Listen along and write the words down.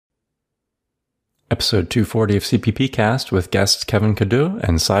Episode 240 of CppCast with guests Kevin Cadieux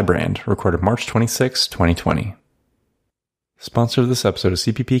and Cybrand, recorded March 26, 2020. Sponsor of this episode of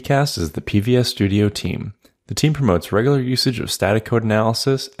CppCast is the PVS Studio team. The team promotes regular usage of static code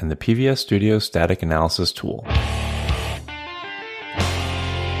analysis and the PVS Studio static analysis tool.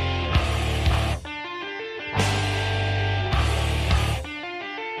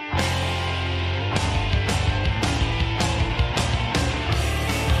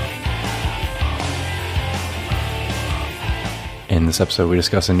 In this episode, we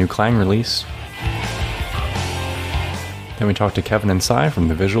discuss a new Clang release. Then we talk to Kevin and Cy from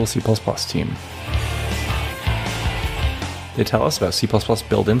the Visual C++ team. They tell us about C++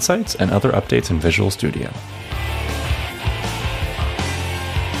 build insights and other updates in Visual Studio.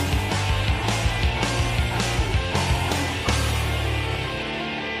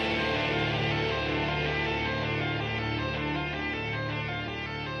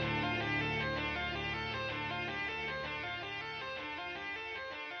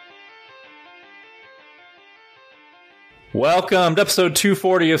 Welcome to episode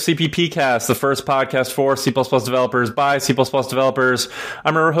 240 of CppCast, the first podcast for C++ developers by C++ developers.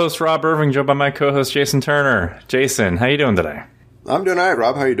 I'm your host, Rob Irving, joined by my co-host, Jason Turner. Jason, how you doing today? I'm doing all right,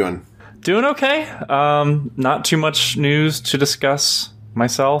 Rob. How you doing? Doing okay. Not too much news to discuss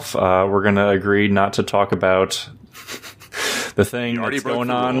myself. We're going to agree not to talk about the thing that's going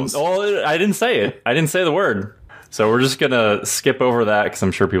on. Oh, I didn't say it. I didn't say the word. So we're just going to skip over that because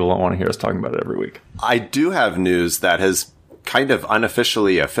I'm sure people don't want to hear us talking about it every week. I do have news that has kind of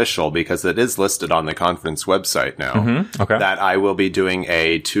unofficially official because it is listed on the conference website now. Mm-hmm. Okay. That I will be doing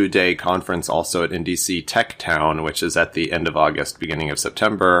a 2-day conference also at NDC Tech Town, which is at the end of August, beginning of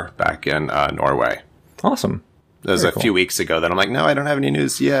September, back in Norway. Awesome. It was a few weeks ago that I'm like, no, I don't have any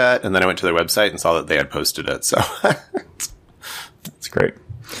news yet. And then I went to their website and saw that they had posted it. So that's great.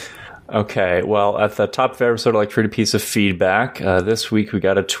 Okay, well, at the top of every episode, I'd like to read a piece of feedback. This week, we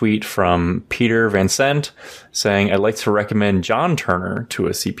got a tweet from Peter Van Sant saying, I'd like to recommend John Turner to a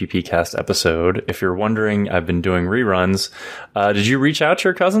CppCast episode. If you're wondering, I've been doing reruns. Did you reach out to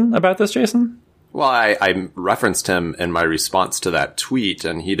your cousin about this, Jason? Well, I referenced him in my response to that tweet,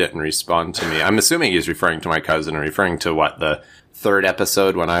 and he didn't respond to me. I'm assuming he's referring to my cousin and referring to, the third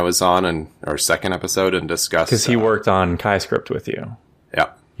episode when I was on, or second episode, and discussed... Because he worked on CppScript with you. Yeah.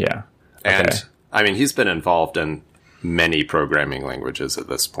 Yeah. And, okay. I mean, he's been involved in many programming languages at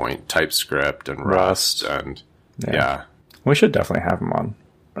this point. TypeScript and Rust and, yeah. We should definitely have him on.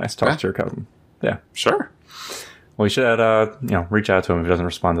 Nice to talk to your cousin. Yeah. Sure. Well, we should, reach out to him if he doesn't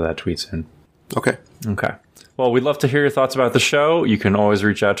respond to that tweet soon. Okay. Well, we'd love to hear your thoughts about the show. You can always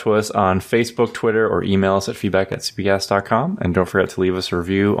reach out to us on Facebook, Twitter, or email us at feedback@cppcast.com. And don't forget to leave us a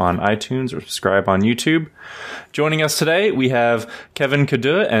review on iTunes or subscribe on YouTube. Joining us today, we have Kevin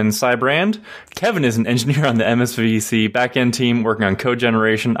Cadieux and Cybrand. Kevin is an engineer on the MSVC backend team working on code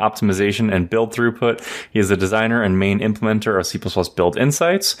generation, optimization, and build throughput. He is a designer and main implementer of C++ Build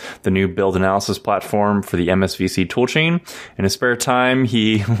Insights, the new build analysis platform for the MSVC toolchain. In his spare time,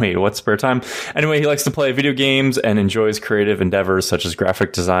 what's spare time? Anyway, he likes to play video games and enjoys creative endeavors such as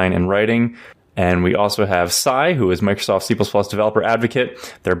graphic design and writing. And we also have Cy, who is Microsoft C++ developer advocate.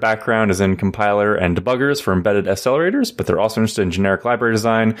 Their background is in compiler and debuggers for embedded accelerators, but they're also interested in generic library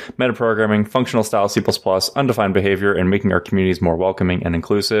design, metaprogramming, functional style C++, undefined behavior, and making our communities more welcoming and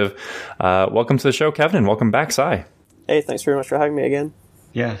inclusive. Welcome to the show, Kevin, and welcome back, Cy. Hey, thanks very much for having me again.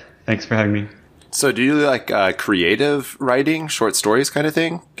 Yeah, thanks for having me. So do you like creative writing, short stories kind of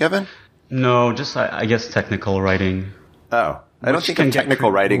thing, Kevin? No, just, I guess, technical writing. Oh, I don't think of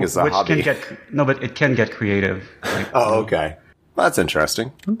technical writing as a hobby. But it can get creative. Okay. Well, that's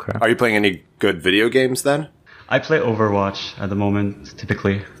interesting. Okay. Are you playing any good video games then? I play Overwatch at the moment,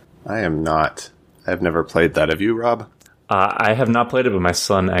 typically. I am not. I've never played that. Have you, Rob? I have not played it, but my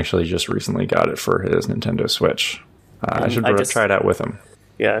son actually just recently got it for his Nintendo Switch. I should try it out with him.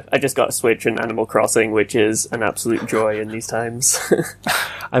 Yeah, I just got a Switch and Animal Crossing, which is an absolute joy in these times.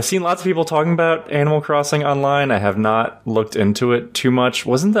 I've seen lots of people talking about Animal Crossing online. I have not looked into it too much.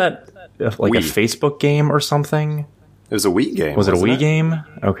 Wasn't that like a Facebook game or something? It was a Wii game. Was it a Wii game?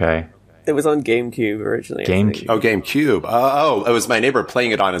 Okay. It was on GameCube originally. GameCube. Oh, GameCube. It was my neighbor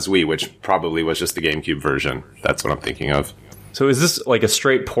playing it on his Wii, which probably was just the GameCube version. That's what I'm thinking of. So is this like a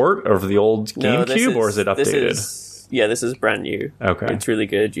strate port of the old GameCube, or is it updated? This is brand new. Okay. It's really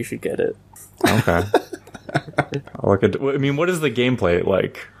good. You should get it. Okay. What is the gameplay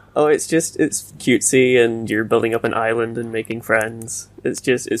like? Oh, it's cutesy, and you're building up an island and making friends.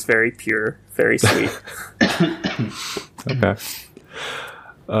 It's very pure, very sweet. Okay.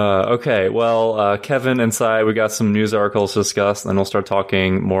 Okay, well, Kevin and Sai, we got some news articles to discuss, and then we'll start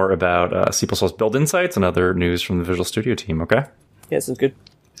talking more about C++ build insights and other news from the Visual Studio team, okay? Yeah, sounds good.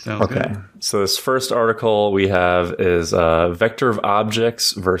 Sounds good. So this first article we have is vector of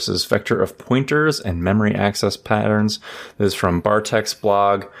objects versus vector of pointers and memory access patterns. This is from Bartek's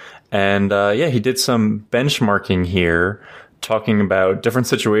blog. And he did some benchmarking here, talking about different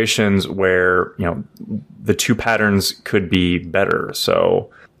situations where, the two patterns could be better. So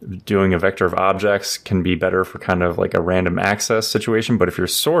doing a vector of objects can be better for kind of like a random access situation. But if you're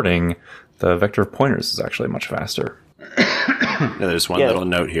sorting, the vector of pointers is actually much faster. There's one little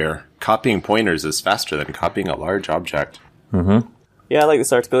note here. Copying pointers is faster than copying a large object. Mm-hmm. Yeah, I like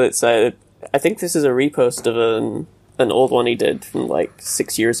this article. It's I think this is a repost of an old one he did from like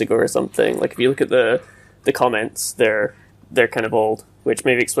 6 years ago or something. Like if you look at the comments, they're kind of old, which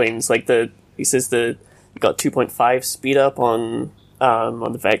maybe explains like he says you got 2.5 speed up on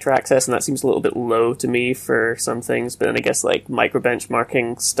the vector access, and that seems a little bit low to me for some things. But then I guess like micro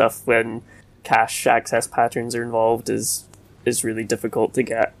benchmarking stuff when cache access patterns are involved is really difficult to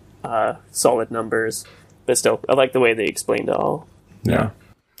get solid numbers. But still, I like the way they explained it all. Yeah.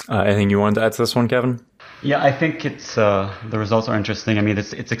 Anything you wanted to add to this one, Kevin? Yeah, I think it's the results are interesting. I mean,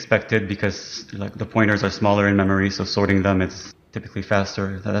 it's expected because like the pointers are smaller in memory, so sorting them it's typically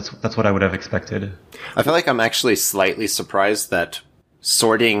faster. That's what I would have expected. I feel like I'm actually slightly surprised that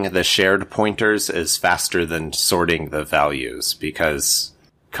sorting the shared pointers is faster than sorting the values, because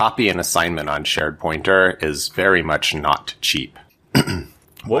copy and assignment on shared pointer is very much not cheap.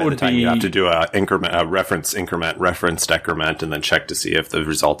 What would be... You have to do a reference increment, reference decrement, and then check to see if the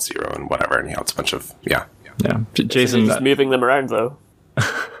result's 0 and whatever. And it's a bunch of, yeah. Jason, just moving them around, though.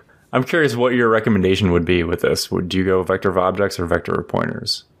 I'm curious what your recommendation would be with this. Do you go vector of objects or vector of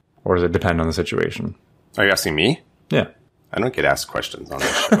pointers? Or does it depend on the situation? Are you asking me? Yeah. I don't get asked questions on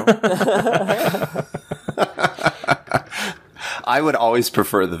this show. I would always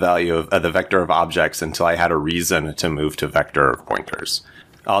prefer the value of the vector of objects until I had a reason to move to vector pointers.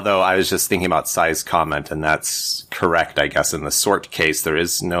 Although I was just thinking about Sai's comment, and that's correct, I guess. In the sort case, there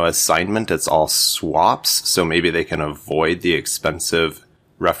is no assignment. It's all swaps. So maybe they can avoid the expensive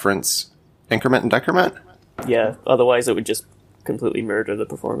reference increment and decrement? Yeah, otherwise it would just completely murder the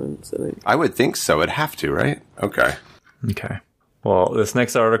performance, I think. I would think so. It'd have to, right? Okay. Well, this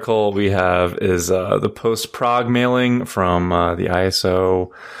next article we have is the post-prog mailing from the ISO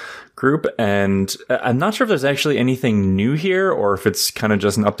group, and I'm not sure if there's actually anything new here or if it's kind of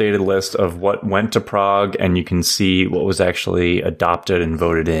just an updated list of what went to prog, and you can see what was actually adopted and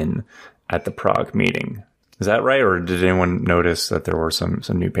voted in at the prog meeting. Is that right, or did anyone notice that there were some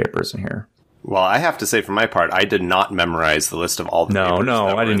new papers in here? Well, I have to say for my part, I did not memorize the list of all the papers.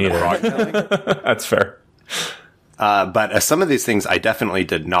 No, I didn't either. That's fair. But some of these things I definitely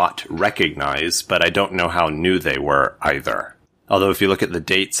did not recognize, but I don't know how new they were either. Although if you look at the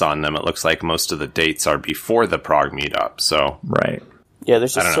dates on them, it looks like most of the dates are before the prog meetup. So right. Yeah,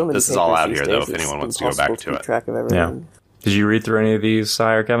 there's just I don't so know. many This is all out papers here, these though, days, if anyone it's wants to go back impossible to keep it. track of everything. Did you read through any of these,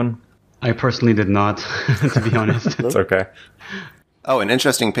 Sai or Kevin? I personally did not, to be honest. It's okay. Oh, an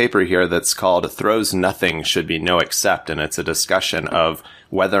interesting paper here that's called Throws Nothing Should Be No Except, and it's a discussion of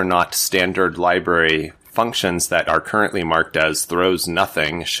whether or not standard library functions that are currently marked as throws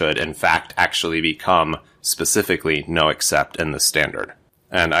nothing should in fact actually become specifically no except in the standard.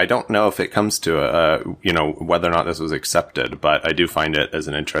 And I don't know if it comes to whether or not this was accepted, but I do find it as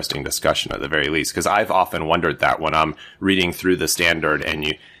an interesting discussion at the very least, because I've often wondered that when I'm reading through the standard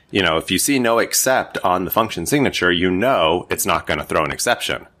and if you see no except on the function signature, it's not going to throw an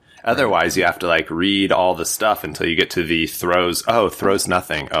exception. Otherwise, you have to read all the stuff until you get to the throws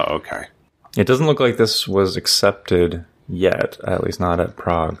nothing. Oh, okay. It doesn't look like this was accepted yet, at least not at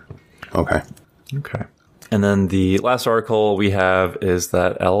prog. Okay. And then the last article we have is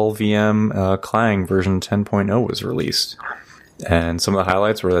that LLVM Clang version 10.0 was released. And some of the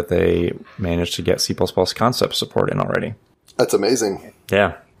highlights were that they managed to get C++ concept support in already. That's amazing.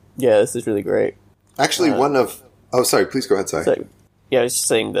 Yeah. Yeah, this is really great. Actually, sorry, please go ahead, sorry. So, yeah, I was just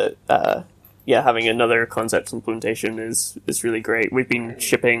saying that, having another concept implementation is really great. We've been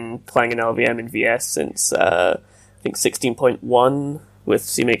shipping Clang and LVM in VS since, I think, 16.1 with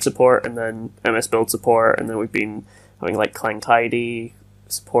CMake support, and then MS Build support, and then we've been having Clang Tidy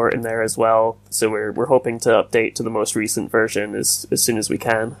support in there as well. So we're hoping to update to the most recent version as soon as we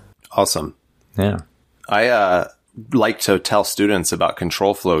can. Awesome. Yeah. I like to tell students about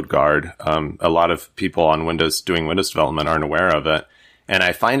control flow guard. A lot of people on doing Windows development aren't aware of it. And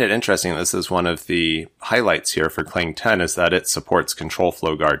I find it interesting, this is one of the highlights here for Clang 10, is that it supports control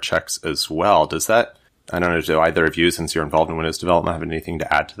flow guard checks as well. Does that I don't know, do either of you, since you're involved in Windows development, have anything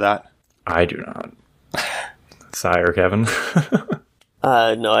to add to that? I do not. Cy or Kevin?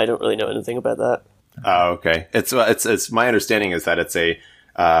 No, I don't really know anything about that. Oh, okay. It's my understanding is that it's a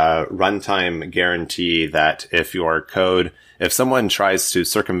runtime guarantee that if someone tries to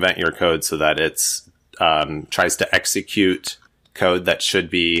circumvent your code so that it's tries to execute code that should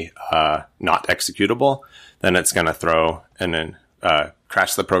be not executable, then it's going to throw and then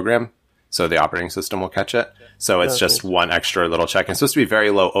crash the program, so the operating system will catch it. So it's just one extra little check. It's supposed to be very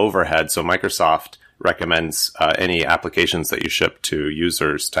low overhead, so Microsoft recommends any applications that you ship to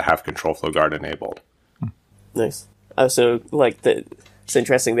users to have Control Flow Guard enabled. Nice. Also, it's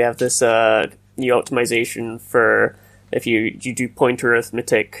interesting, they have this new optimization for if you do pointer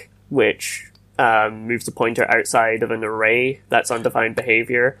arithmetic, which moves the pointer outside of an array that's undefined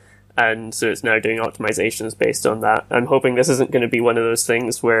behavior, and so it's now doing optimizations based on that. I'm hoping this isn't going to be one of those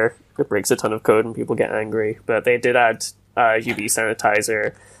things where it breaks a ton of code and people get angry, but they did add UV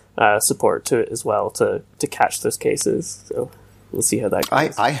sanitizer support to it as well to catch those cases, so we'll see how that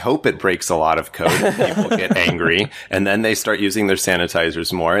goes. I hope it breaks a lot of code and people get angry, and then they start using their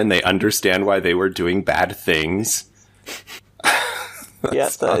sanitizers more, and they understand why they were doing bad things.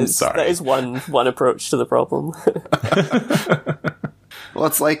 Yes, that is one approach to the problem. Well,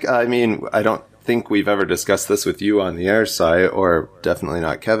 it's like, I mean, I don't think we've ever discussed this with you on the air, Cy, or definitely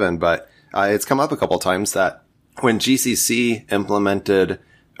not Kevin, but it's come up a couple times that when GCC implemented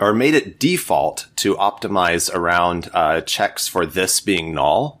or made it default to optimize around checks for this being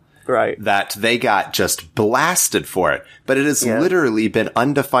null, right, that they got just blasted for it. But it has literally been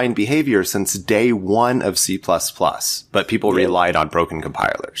undefined behavior since day one of C++, but people relied on broken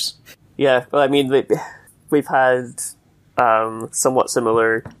compilers. Yeah, well, I mean, we've had somewhat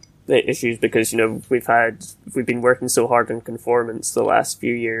similar issues because, we've been working so hard on conformance the last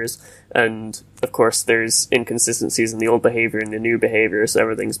few years, and of course there's inconsistencies in the old behavior and the new behavior, so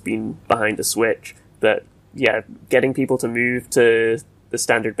everything's been behind a switch. That, getting people to move to the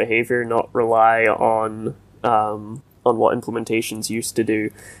standard behavior, not rely on what implementations used to do,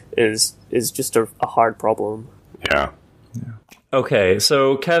 is just a hard problem. Yeah. Okay,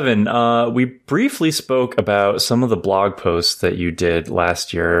 so Kevin, we briefly spoke about some of the blog posts that you did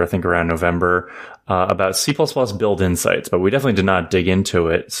last year, I think around November, about C++ build insights, but we definitely did not dig into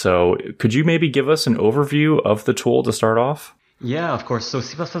it. So could you maybe give us an overview of the tool to start off? Yeah, of course. So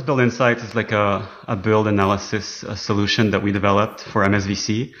C++ build insights is like a build analysis solution that we developed for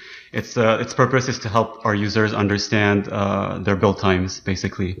MSVC. Its purpose is to help our users understand their build times,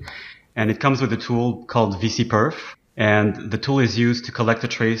 basically. And it comes with a tool called vcperf. And the tool is used to collect a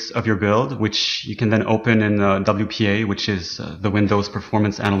trace of your build, which you can then open in WPA, which is the Windows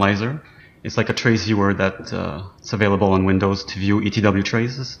Performance Analyzer. It's like a trace viewer that's available on Windows to view ETW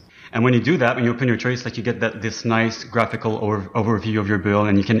traces. And when you do that, when you open your trace, you get this nice graphical overview of your build,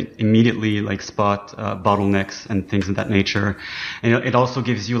 and you can immediately spot bottlenecks and things of that nature. And it also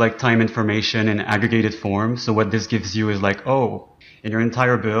gives you time information in aggregated form. So what this gives you is in your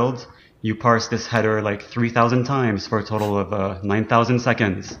entire build, you parse this header 3,000 times for a total of 9,000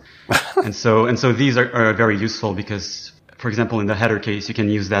 seconds. and so these are very useful because, for example, in the header case, you can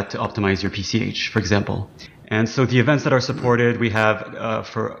use that to optimize your PCH, for example. And so the events that are supported, we have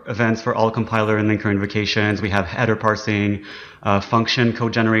for events for all compiler and linker invocations, we have header parsing, function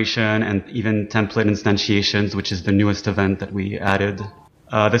code generation, and even template instantiations, which is the newest event that we added.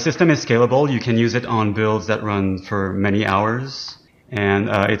 The system is scalable. You can use it on builds that run for many hours. And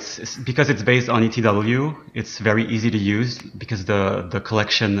it's because it's based on ETW, it's very easy to use because the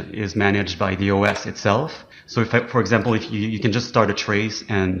collection is managed by the OS itself. So for example, if you can just start a trace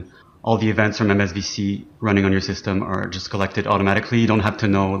and all the events from MSVC running on your system are just collected automatically. You don't have to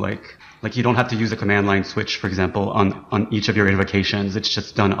know you don't have to use a command line switch, for example, on each of your invocations. It's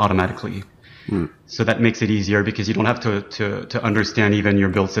just done automatically. So that makes it easier because you don't have to understand even your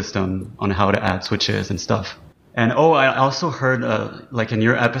build system on how to add switches and stuff. And I also heard in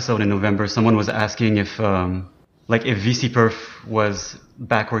your episode in November, someone was asking if vcperf was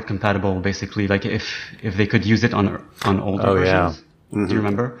backward compatible, basically, if they could use it on older versions. Yeah. Mm-hmm. Do you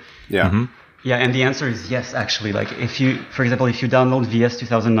remember? Yeah. Mm-hmm. Yeah, and the answer is yes, actually. For example, if you download VS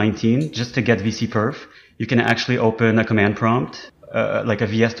 2019 just to get vcperf, you can actually open a command prompt, a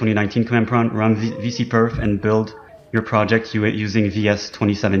VS 2019 command prompt, run vcperf and build your project using VS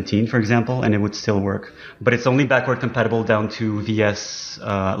 2017, for example, and it would still work. But it's only backward compatible down to VS,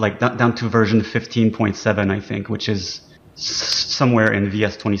 down to version 15.7, I think, which is somewhere in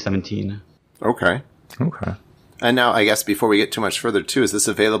VS 2017. Okay. And now, I guess before we get too much further, too, is this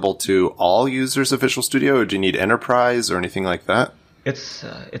available to all users of Visual Studio, or do you need Enterprise or anything like that? It's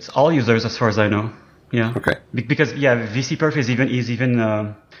all users, as far as I know. Yeah. Okay. Because vcperf is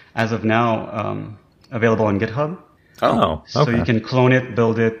even as of now available on GitHub. Oh, So okay. you can clone it,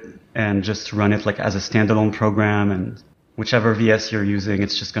 build it, and just run it like as a standalone program. And whichever VS you're using,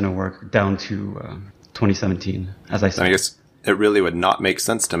 it's just going to work down to 2017, as I said. I guess it really would not make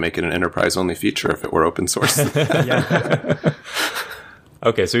sense to make it an enterprise-only feature if it were open source. Yeah.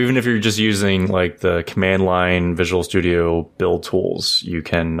 Okay, so even if you're just using like the command line Visual Studio build tools, you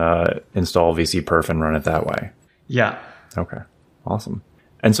can install vcperf and run it that way. Yeah. Okay, awesome.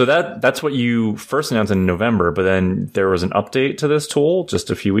 And so that's what you first announced in November, but then there was an update to this tool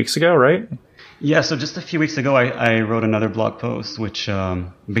just a few weeks ago, right? Yeah, so just a few weeks ago, I wrote another blog post which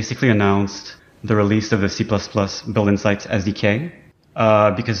basically announced the release of the C++ Build Insights SDK.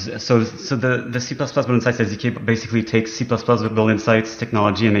 Because the C++ Build Insights SDK basically takes C++ Build Insights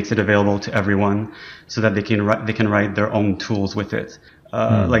technology and makes it available to everyone so that they can write their own tools with it.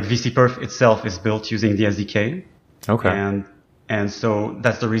 Like vcperf itself is built using the SDK. Okay. And so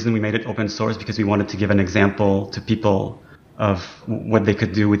that's the reason we made it open source, because we wanted to give an example to people of what they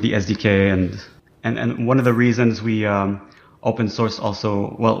could do with the SDK. And one of the reasons we open source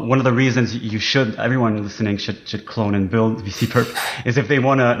also, well, one of the reasons everyone listening should clone and build vcperf is if they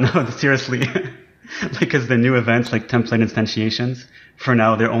want to, no, seriously, because the new events like template instantiations, for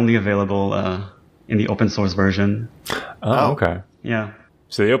now, they're only available in the open source version. Oh, okay. Yeah.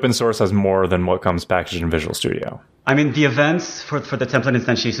 So the open source has more than what comes packaged in Visual Studio. I mean, the events for the template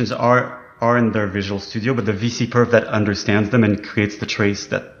instantiations are in their Visual Studio, but the vcperf that understands them and creates the trace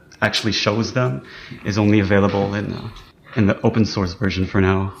that actually shows them is only available in the open source version for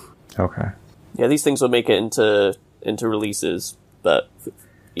now. Okay. Yeah, these things will make it into releases, but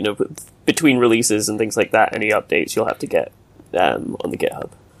between releases and things like that, any updates you'll have to get on the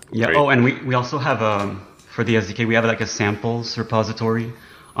GitHub. Yeah. Great. Oh, and we also have for the SDK we have like a samples repository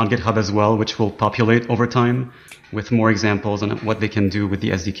on GitHub as well, which will populate over time with more examples on what they can do with the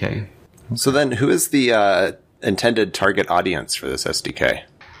SDK. So then, who is the intended target audience for this SDK?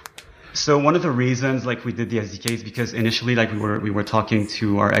 So one of the reasons like we did the SDK is because initially like we were talking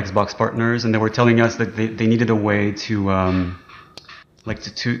to our Xbox partners, and they were telling us that they needed a way to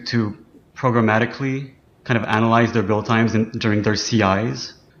to programmatically kind of analyze their build times during their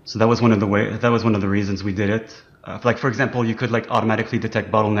CIs. So that was one of the reasons we did it. Like for example, you could like automatically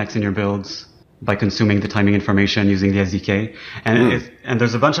detect bottlenecks in your builds by consuming the timing information using the SDK, and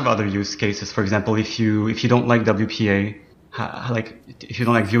there's a bunch of other use cases. For example, if you don't like WPA, if you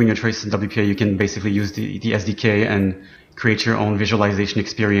don't like viewing your traces in WPA, you can basically use the SDK and create your own visualization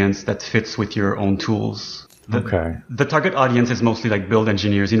experience that fits with your own tools. The target audience is mostly like build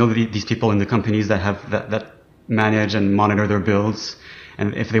engineers. These people in the companies that have that manage and monitor their builds.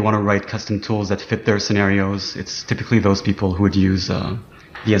 And if they want to write custom tools that fit their scenarios, it's typically those people who would use the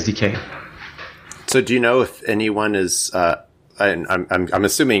SDK. So do you know if anyone is, I'm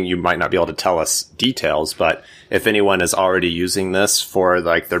assuming you might not be able to tell us details, but if anyone is already using this for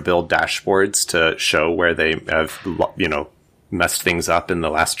like their build dashboards to show where they have, messed things up in the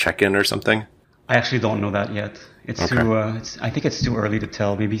last check-in or something? I actually don't know that yet. It's Okay. I think it's too early to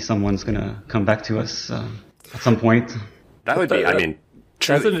tell. Maybe someone's going to come back to us at some point. That would be, That's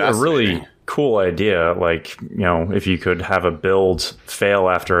truly a really fascinating. cool idea. Like, if you could have a build fail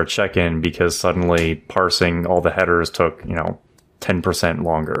after a check-in because suddenly parsing all the headers took, 10%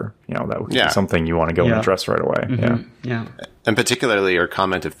 longer, that would be something you want to go and address right away. Mm-hmm. Yeah. And particularly your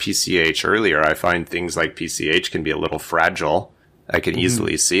comment of PCH earlier, I find things like PCH can be a little fragile. I can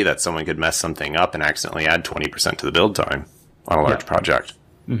easily see that someone could mess something up and accidentally add 20% to the build time on a large project.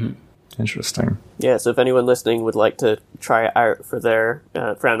 Mm-hmm. Interesting. Yeah, so if anyone listening would like to try it out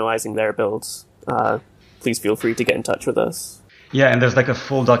for analyzing their builds, please feel free to get in touch with us. Yeah, and there's like a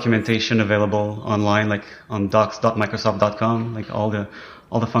full documentation available online, like on docs.microsoft.com. Like all the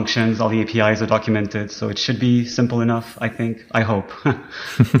functions, all the APIs are documented, so it should be simple enough, I think. I hope. I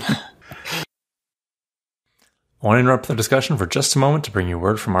want to interrupt the discussion for just a moment to bring you a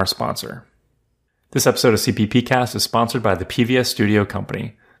word from our sponsor. This episode of CppCast is sponsored by the PVS Studio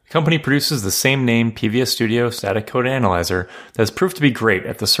Company. The company produces the same name PVS Studio static code analyzer that has proved to be great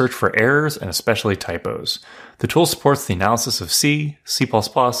at the search for errors and especially typos. The tool supports the analysis of C, C++,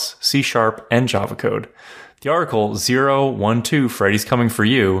 C#, and Java code. The article 012 Freddy's Coming for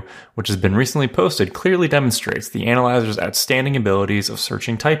You, which has been recently posted, clearly demonstrates the analyzer's outstanding abilities of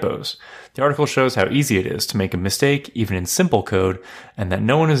searching typos. The article shows how easy it is to make a mistake, even in simple code, and that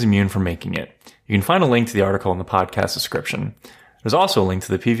no one is immune from making it. You can find a link to the article in the podcast description. There's also a link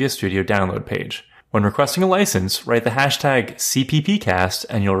to the PVS Studio download page. When requesting a license, write the hashtag CppCast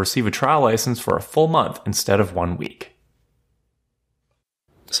and you'll receive a trial license for a full month instead of 1 week.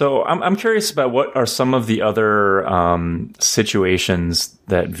 So I'm curious about what are some of the other situations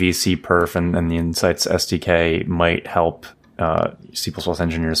that vcperf and the Insights SDK might help C++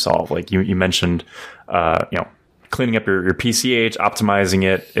 engineers solve. Like you mentioned, cleaning up your PCH, optimizing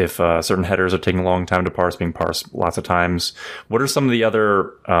it if certain headers are taking a long time to parse, being parsed lots of times. What are some of the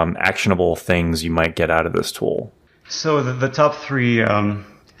other actionable things you might get out of this tool? So the top three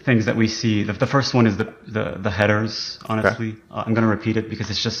things that we see, the first one is the headers, honestly. Okay. I'm going to repeat it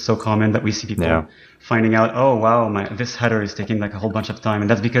because it's just so common that we see people finding out, oh, wow, this header is taking like a whole bunch of time. And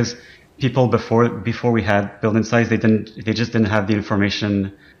that's because people before we had build insights, they just didn't have the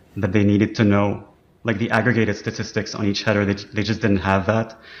information that they needed to know, like the aggregated statistics on each header. They just didn't have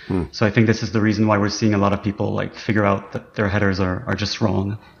that. So I think this is the reason why we're seeing a lot of people like figure out that their headers are just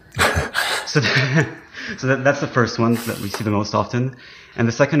wrong. So that's the first one that we see the most often. And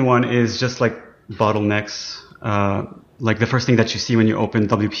the second one is just like bottlenecks. Like the first thing that you see when you open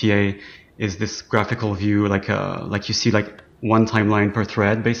WPA is this graphical view, like you see like one timeline per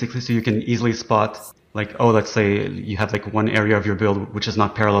thread, basically. So you can easily spot like, let's say you have like one area of your build which is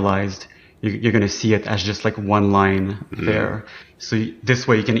not parallelized. You're going to see it as just like one line there. So this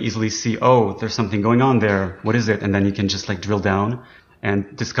way you can easily see, there's something going on there. What is it? And then you can just like drill down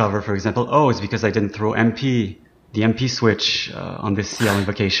and discover, for example, it's because I didn't throw the MP switch on this CL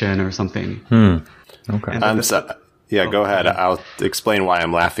invocation or something. Okay. Go ahead. I'll explain why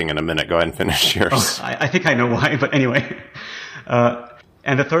I'm laughing in a minute. Go ahead and finish yours. I think I know why, but anyway.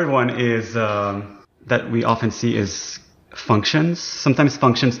 And the third one is that we often see is functions. Sometimes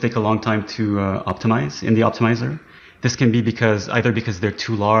functions take a long time to optimize in the optimizer. This can be either because they're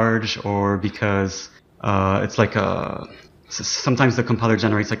too large or because it's like sometimes the compiler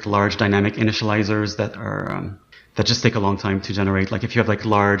generates like large dynamic initializers that are that just take a long time to generate. Like if you have like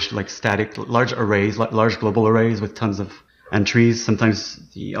large arrays, large global arrays with tons of entries, sometimes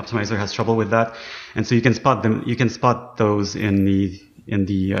the optimizer has trouble with that, and so you can spot them. You can spot those in the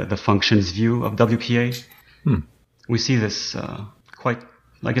functions view of WPA. We see this quite,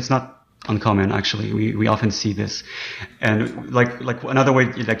 like it's not uncommon actually. We often see this, and like another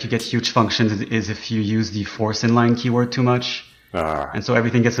way like you get huge functions is if you use the force inline keyword too much, and so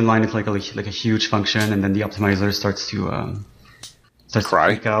everything gets inline into like a huge function, and then the optimizer starts to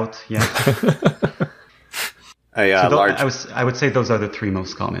freak out. Yeah. I would say those are the three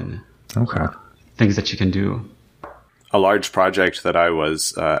most common things that you can do. A large project that I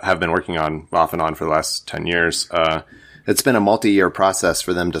have been working on off and on for the last 10 years. It's been a multi-year process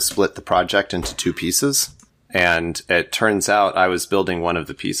for them to split the project into two pieces. And it turns out I was building one of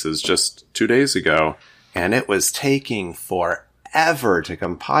the pieces just 2 days ago, and it was taking forever to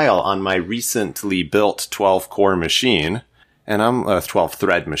compile on my recently built 12-core machine. And I'm a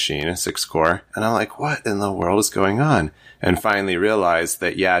 12-thread machine, a 6-core. And I'm like, what in the world is going on? And finally realized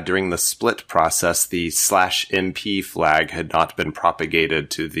that, during the split process, the /mp flag had not been propagated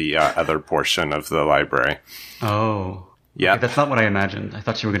to the other portion of the library. Oh. Yeah. Okay, that's not what I imagined. I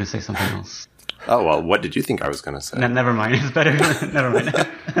thought you were going to say something else. Oh, well, what did you think I was going to say? Never mind. It's better. Never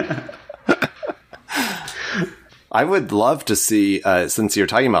mind. I would love to see, since you're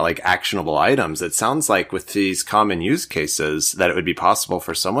talking about like actionable items, it sounds like with these common use cases that it would be possible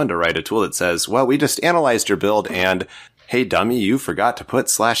for someone to write a tool that says, well, we just analyzed your build and, hey, dummy, you forgot to put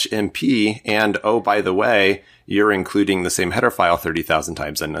 /mp, and oh, by the way, you're including the same header file 30,000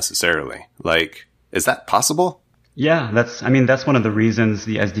 times unnecessarily. Like, is that possible? Yeah, that's one of the reasons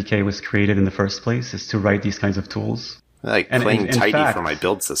the SDK was created in the first place, is to write these kinds of tools. Like playing tidy for my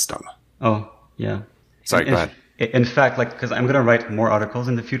build system. Oh, yeah. Sorry, go ahead. In fact, because I'm going to write more articles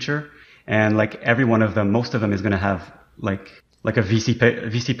in the future, and like every one of them, most of them is going to have like a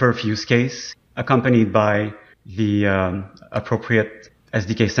vcperf use case accompanied by the appropriate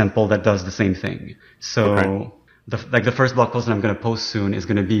SDK sample that does the same thing. So the first blog post that I'm going to post soon is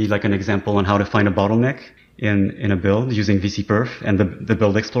going to be like an example on how to find a bottleneck in a build using vcperf and the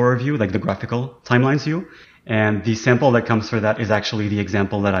build explorer view, like the graphical timelines view. And the sample that comes for that is actually the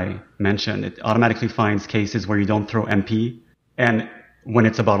example that I mentioned. It automatically finds cases where you don't throw MP, and when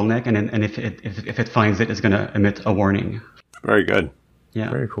it's a bottleneck, and if it finds it, it's going to emit a warning. Very good. Yeah.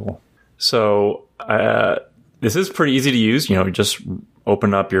 Very cool. So this is pretty easy to use. Just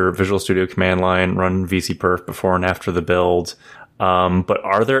open up your Visual Studio command line, run vcperf before and after the build. But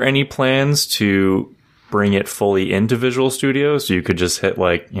are there any plans to bring it fully into Visual Studio so you could just hit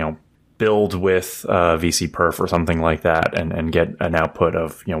build with vcperf or something like that and get an output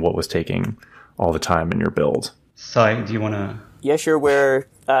of what was taking all the time in your build? Sai, do you want to? Yeah, sure.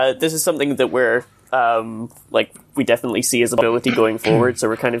 This is something that we're we definitely see as ability going forward. So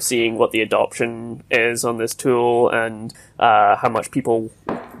we're kind of seeing what the adoption is on this tool and how much people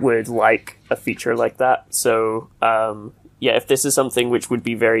would like a feature like that. So yeah, if this is something which would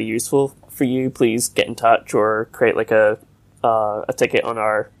be very useful for you, please get in touch or create like a ticket on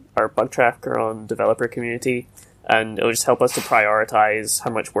our bug tracker on developer community, and it'll just help us to prioritize how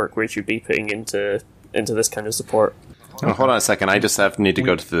much work we should be putting into this kind of support. Oh, hold on a second. I just need to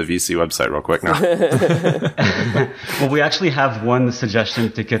go to the VC website real quick now. Well, we actually have one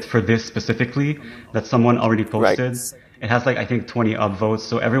suggestion ticket for this specifically that someone already posted. Right. It has like, I think 20 upvotes.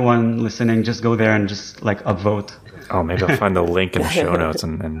 So everyone listening, just go there and just like upvote. Oh, maybe I'll find the link in the show notes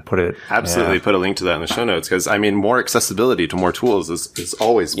and put it. Absolutely, put a link to that in the show notes, because I mean, more accessibility to more tools is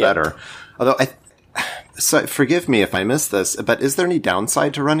always better. Although, so forgive me if I missed this, but is there any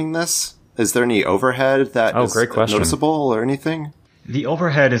downside to running this? Is there any overhead that is great question. noticeable or anything? The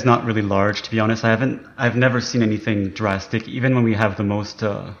overhead is not really large, to be honest. I've never seen anything drastic. Even when we have the most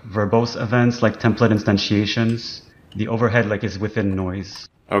verbose events like template instantiations, the overhead like is within noise.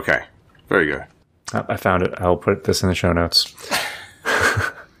 Okay, very good. I found it. I'll put this in the show notes.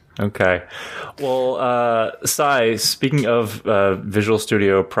 Okay. Well, Sai, speaking of Visual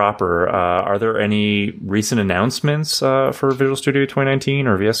Studio proper, are there any recent announcements for Visual Studio 2019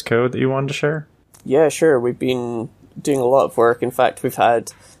 or VS Code that you wanted to share? Yeah, sure. We've been doing a lot of work. In fact, we've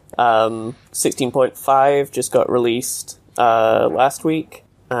had 16.5 just got released last week,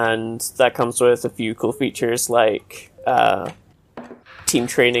 and that comes with a few cool features like team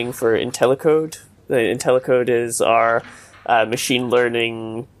training for IntelliCode. The IntelliCode is our machine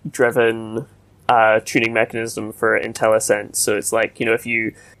learning driven tuning mechanism for IntelliSense. So it's like, if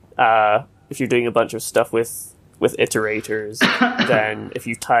you're doing a bunch of stuff with iterators, then if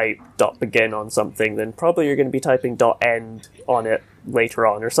you type .begin on something, then probably you're going to be typing .end on it later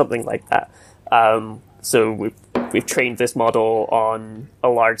on or something like that. So we've trained this model on a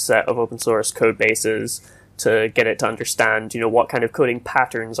large set of open source code bases to get it to understand, what kind of coding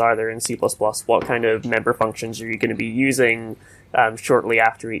patterns are there in C++, what kind of member functions are you going to be using shortly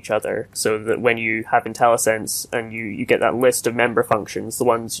after each other, so that when you have IntelliSense and you get that list of member functions, the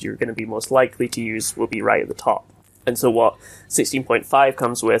ones you're going to be most likely to use will be right at the top. And so what 16.5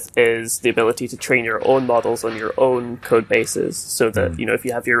 comes with is the ability to train your own models on your own code bases, so that, if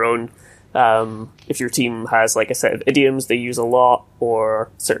you have your own if your team has like a set of idioms they use a lot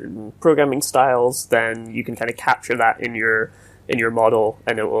or certain programming styles, then you can kind of capture that in your model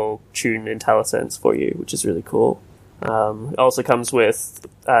and it will tune IntelliSense for you, which is really cool. It also comes with,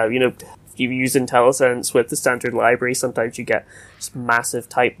 if you use IntelliSense with the standard library, sometimes you get just massive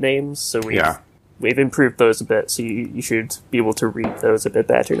type names. So we've improved those a bit, so you should be able to read those a bit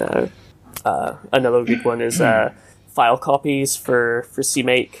better now. Another good one is file copies for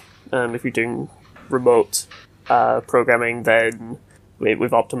CMake. If you're doing remote programming, then we've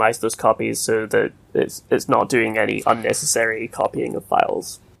optimized those copies so that it's not doing any unnecessary copying of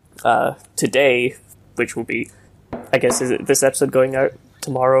files. Today, which will be, I guess, is it this episode going out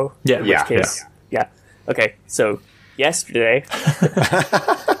tomorrow? Yeah. In which case, yeah. Okay, so yesterday,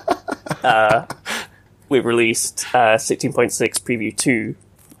 we released 16.6 Preview 2,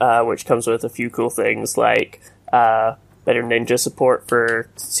 which comes with a few cool things like better Ninja support for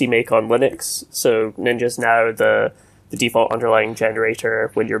CMake on Linux. So Ninja's now the default underlying generator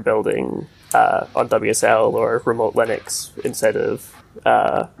when you're building on WSL or remote Linux instead of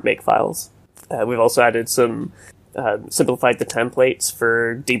make files. We've also added some simplified the templates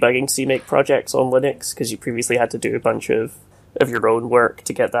for debugging CMake projects on Linux, because you previously had to do a bunch of your own work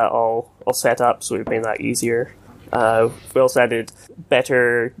to get that all set up, so we've made that easier. We also added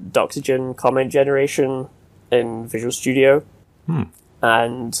better Doxygen comment generation in Visual Studio,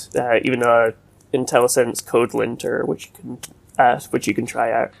 and even a IntelliSense code linter, which you can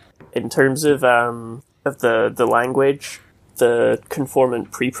try out. In terms of the language, the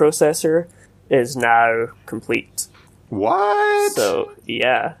conformant preprocessor is now complete. What? So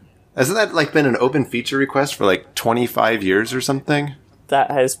yeah, hasn't that like been an open feature request for like 25 years or something?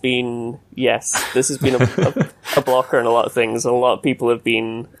 That has been, yes. This has been a blocker in a lot of things. A lot of people have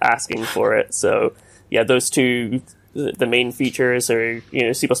been asking for it. So yeah, those two, the main features are,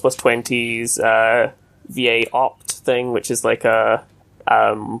 C++ 20's VA opt thing, which is like a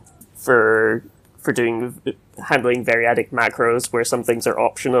for handling variadic macros where some things are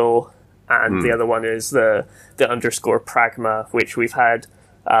optional, and the other one is the underscore pragma, which we've had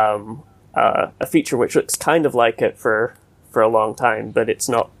a feature which looks kind of like it for a long time, but it's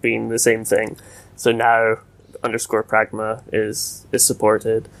not been the same thing. So now underscore pragma is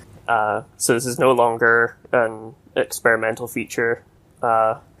supported. So this is no longer an experimental feature.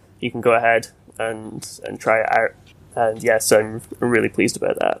 You can go ahead and try it out. And yes, I'm really pleased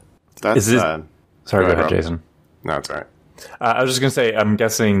about that. That's Sorry, go ahead, Jason. No, it's all right. I was just going to say, I'm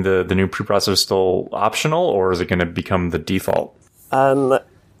guessing the new preprocessor is still optional, or is it going to become the default?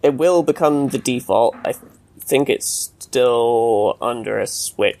 It will become the default. I think it's still under a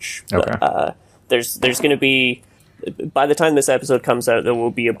switch. Okay. But, there's going to be, by the time this episode comes out, there will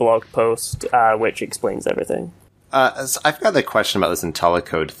be a blog post which explains everything. So I've got a question about this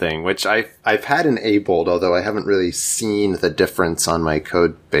IntelliCode thing, which I've had enabled, although I haven't really seen the difference on my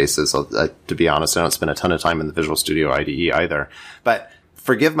code bases. To be honest, I don't spend a ton of time in the Visual Studio IDE either. But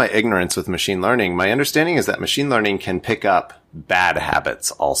forgive my ignorance with machine learning. My understanding is that machine learning can pick up bad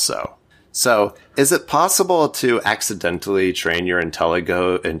habits also. So is it possible to accidentally train your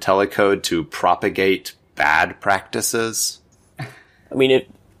IntelliCode to propagate bad practices? I mean,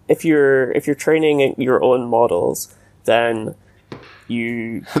 if you're training your own models, then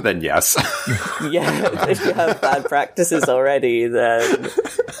you then yes. Yeah, if you have bad practices already, then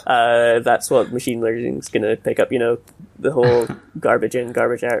that's what machine learning is going to pick up. The whole garbage in,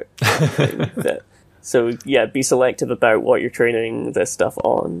 garbage out thing. So yeah, be selective about what you're training this stuff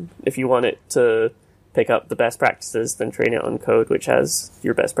on. If you want it to pick up the best practices, then train it on code which has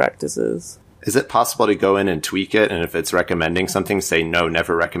your best practices. Is it possible to go in and tweak it, and if it's recommending something, say, no,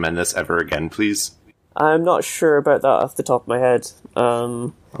 never recommend this ever again, please? I'm not sure about that off the top of my head.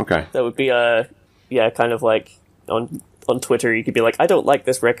 Okay. That would be kind of like on Twitter, you could be like, I don't like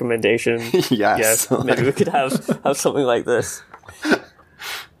this recommendation. Yes. Yeah, maybe we could have something like this.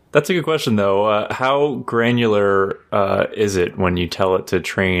 That's a good question, though. How granular is it when you tell it to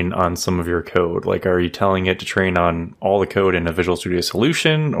train on some of your code? Like, are you telling it to train on all the code in a Visual Studio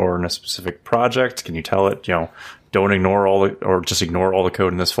solution or in a specific project? Can you tell it, don't ignore or just ignore all the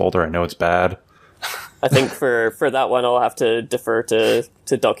code in this folder? I know it's bad. I think for that one, I'll have to defer to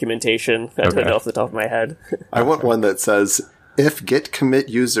documentation. I don't know off the top of my head. I want one that says, if git commit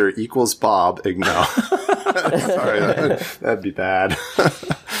user equals Bob, ignore. Sorry, that'd be bad.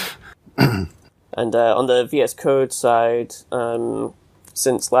 And on the VS Code side,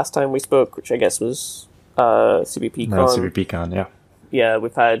 since last time we spoke, which I guess was CppCon. No, CppCon, yeah. Yeah,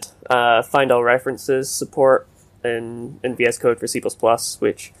 we've had find all references support in VS Code for C++,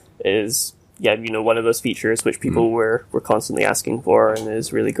 which is one of those features which people were constantly asking for and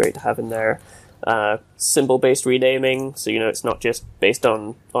is really great to have in there. Symbol-based renaming, so it's not just based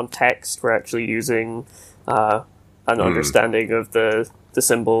on text. We're actually using an understanding of the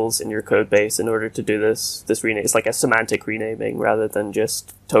symbols in your code base in order to do this rename. It's like a semantic renaming rather than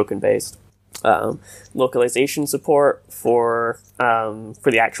just token based. Localization support for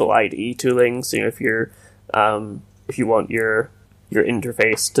the actual IDE tooling. So if you want your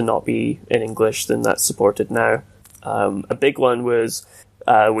interface to not be in English, then that's supported now. A big one was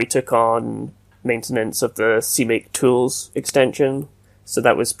we took on maintenance of the CMake tools extension. So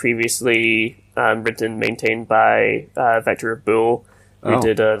that was previously written and maintained by Vector of Bool, who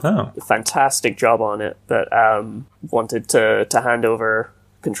did a fantastic job on it, but wanted to hand over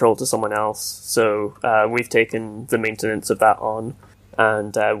control to someone else. So we've taken the maintenance of that on,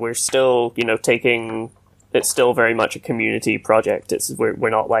 and we're still, taking. It's still very much a community project. We're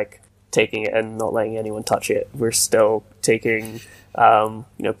not like taking it and not letting anyone touch it. We're still taking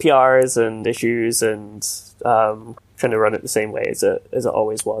PRs and issues and trying to run it the same way as it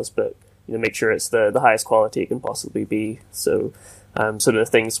always was, but make sure it's the highest quality it can possibly be. So sort of the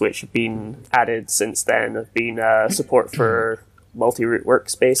things which have been added since then have been support for multi-root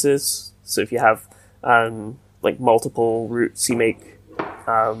workspaces. So if you have multiple root CMake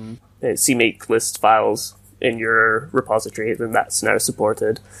list files in your repository, then that's now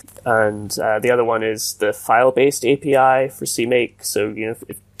supported. And the other one is the file-based API for CMake. So if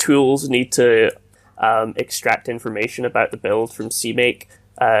tools need to extract information about the build from CMake,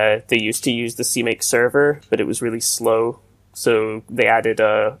 they used to use the CMake server, but it was really slow. So they added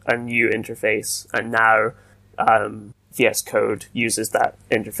a new interface, and now VS Code uses that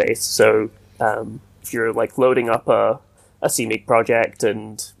interface. So if you're loading up a CMake project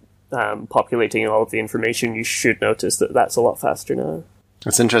and populating all of the information, you should notice that that's a lot faster now.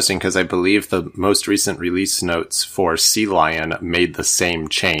 It's interesting because I believe the most recent release notes for Sea Lion made the same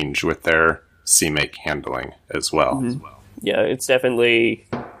change with their CMake handling as well. Mm-hmm. Yeah, it's definitely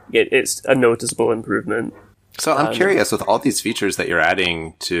it's a noticeable improvement. So I'm curious, with all these features that you're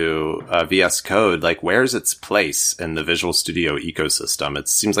adding to VS Code, where's its place in the Visual Studio ecosystem? It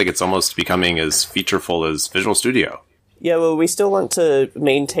seems like it's almost becoming as featureful as Visual Studio. Yeah, well, we still want to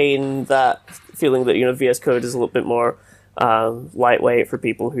maintain that feeling that VS Code is a little bit more lightweight for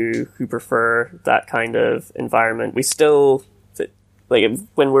people who prefer that kind of environment. We still, when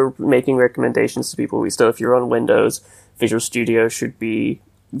we're making recommendations to people, if you're on Windows, Visual Studio should be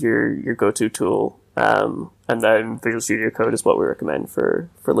your go-to tool. And and then Visual Studio Code is what we recommend for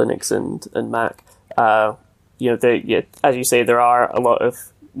Linux and Mac. As you say, there are a lot of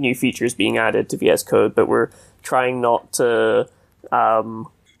new features being added to VS Code, but we're trying not to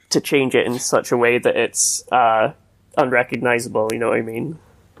change it in such a way that it's unrecognizable. You know what I mean?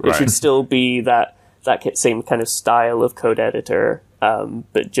 Right. It should still be that same kind of style of code editor,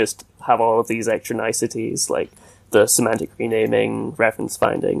 but just have all of these extra niceties like the semantic renaming, reference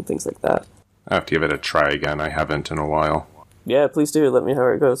finding, things like that. I have to give it a try again. I haven't in a while. Yeah, please do. Let me know how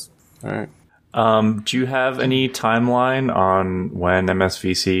it goes. All right. Do you have any timeline on when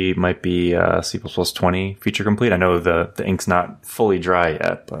MSVC might be C++ 20 feature complete? I know the ink's not fully dry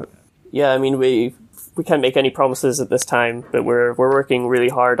yet, but yeah, I mean we can't make any promises at this time, but we're working really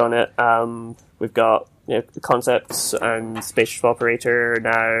hard on it. We've got the concepts and spaceship operator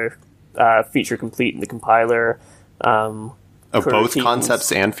now feature complete in the compiler. Both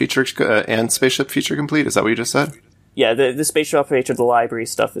concepts and feature and spaceship feature complete. Is that what you just said? Yeah, the spatial operator, the library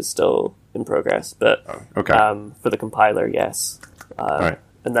stuff is still in progress, but for the compiler, yes. Right.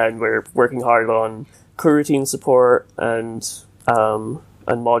 And then we're working hard on coroutine support and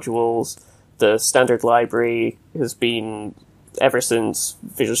modules. The standard library has been, ever since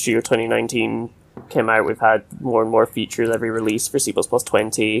Visual Studio 2019 came out, we've had more and more features every release for C++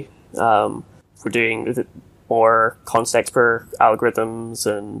 20. We're doing more constexpr algorithms,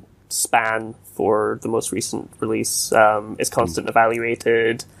 and span for the most recent release is constant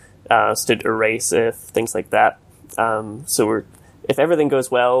evaluated, std erase if, things like that. So if everything goes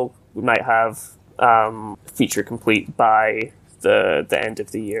well, we might have feature complete by the end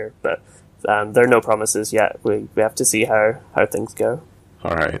of the year, but there are no promises yet. We have to see how things go.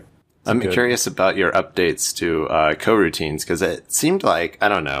 All right. I'm curious about your updates to coroutines, because it seemed like, I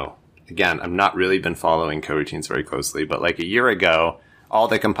don't know, again, I've not really been following coroutines very closely, but like a year ago, all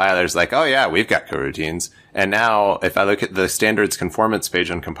the compilers like, oh yeah, we've got coroutines. And now if I look at the standards conformance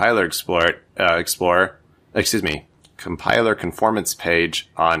page on Compiler Compiler conformance page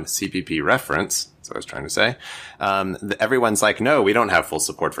on CPP reference, that's what I was trying to say, everyone's like, no, we don't have full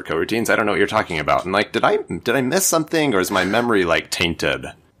support for coroutines. I don't know what you're talking about. And like, did I miss something, or is my memory like tainted?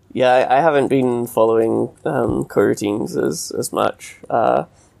 Yeah, I haven't been following coroutines as much.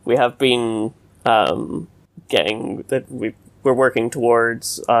 We have been getting that we're working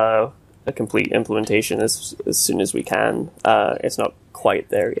towards a complete implementation as soon as we can. It's not quite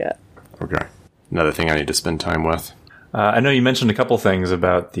there yet. Okay. Another thing I need to spend time with. I know you mentioned a couple things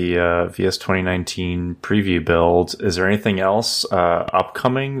about the VS 2019 preview build. Is there anything else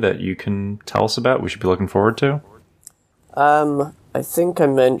upcoming that you can tell us about we should be looking forward to? I think I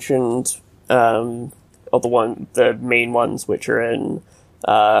mentioned all the main ones, which are in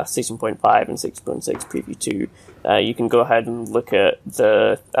 16.5 and 6.6 preview 2. You can go ahead and look at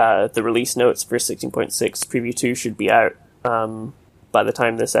the release notes for 16.6 preview 2 should be out by the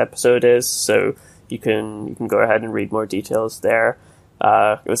time this episode is, so you can go ahead and read more details there.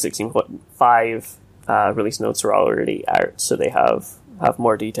 The 16.5 release notes are already out, so they have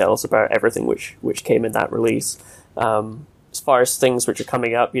more details about everything which came in that release. As far as things which are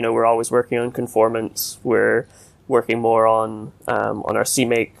coming up, we're always working on conformance. We're working more on our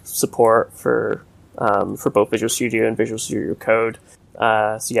CMake support for both Visual Studio and Visual Studio Code.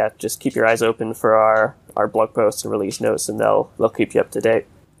 So yeah, just keep your eyes open for our blog posts and release notes, and they'll keep you up to date.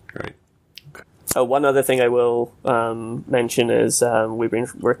 Great. Okay. One other thing I will mention is we've been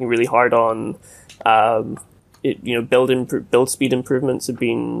working really hard on build speed improvements have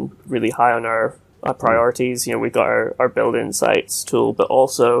been really high on our priorities. We've got our build insights tool, but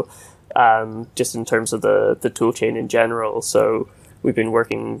also just in terms of the tool chain in general. So we've been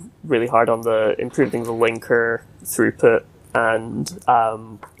working really hard on improving the linker throughput and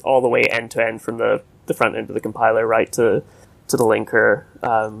all the way end to end from the front end of the compiler right to the linker.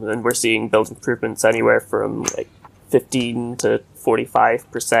 And we're seeing build improvements anywhere from like 15 to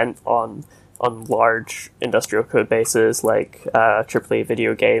 45% on large industrial code bases like AAA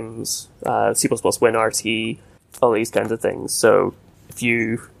video games, C++ WinRT, all these kinds of things. So if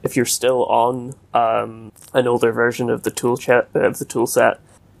you're still on an older version of the tool set,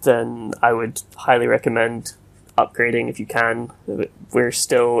 then I would highly recommend upgrading if you can. We're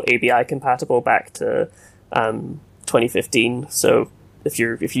still ABI compatible back to 2015. So if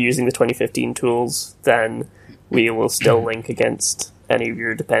you're using the 2015 tools, then we will still link against any of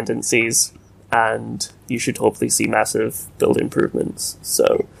your dependencies, and you should hopefully see massive build improvements.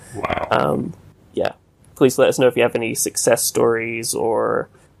 So, wow. Yeah, please let us know if you have any success stories or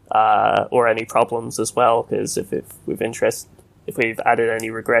any problems as well, because if we've added any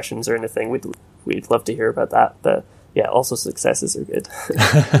regressions or anything, we'd love to hear about that. But yeah, also successes are good.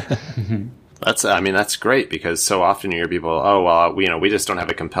 That's great, because so often you hear people, oh, well, we just don't have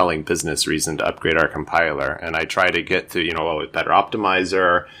a compelling business reason to upgrade our compiler. And I try to get to, better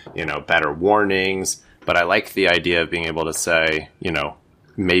optimizer, better warnings. But I like the idea of being able to say,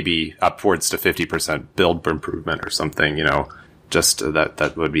 maybe upwards to 50% build improvement or something, just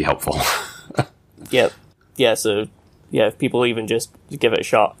that would be helpful. Yep. Yeah, so, if people even just give it a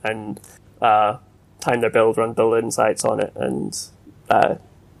shot and time their build, run build insights on it, and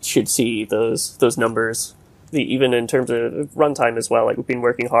should see those numbers, even in terms of runtime as well. Like, we've been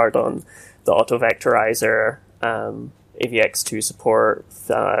working hard on the auto vectorizer, AVX2 support,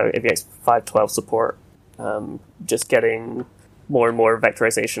 AVX 512 support, just getting more and more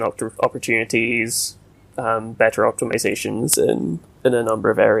vectorization opportunities, better optimizations in a number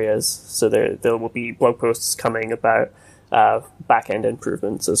of areas. So there will be blog posts coming about back-end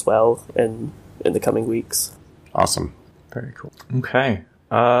improvements as well in the coming weeks. Awesome. Very cool. Okay.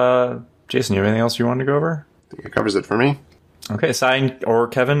 Jason, you have anything else you wanted to go over? I think it covers it for me. Okay, Sai or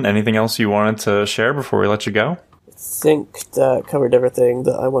Kevin, anything else you wanted to share before we let you go? I think that covered everything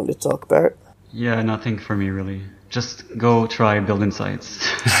that I wanted to talk about. Yeah, nothing for me really. Just go try Build Insights.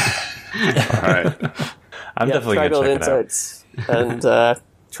 All right. I'm definitely going to check it Insights and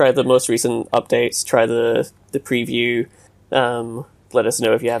try the most recent updates, try the preview. Let us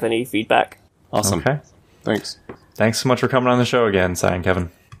know if you have any feedback. Awesome. Okay. Thanks. Thanks so much for coming on the show again, Sai and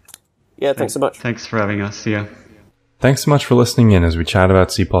Kevin. Yeah, thanks so much. Thanks for having us. See ya. Thanks so much for listening in as we chat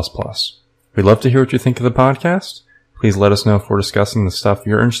about C++. We'd love to hear what you think of the podcast. Please let us know if we're discussing the stuff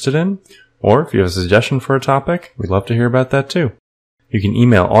you're interested in, or if you have a suggestion for a topic, we'd love to hear about that too. You can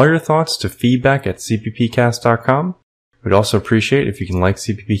email all your thoughts to feedback@cppcast.com. We'd also appreciate if you can like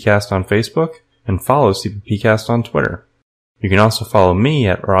CppCast on Facebook and follow CppCast on Twitter. You can also follow me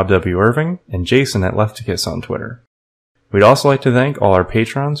at Rob W. Irving and Jason at Lefticus on Twitter. We'd also like to thank all our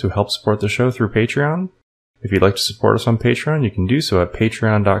patrons who help support the show through Patreon. If you'd like to support us on Patreon, you can do so at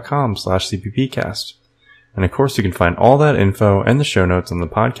patreon.com/cppcast. And of course, you can find all that info and the show notes on the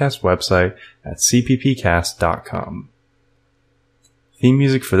podcast website at cppcast.com. Theme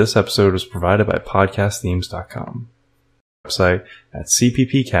music for this episode was provided by podcastthemes.com. Website at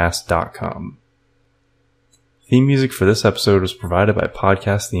cppcast.com. Theme music for this episode was provided by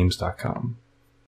podcastthemes.com.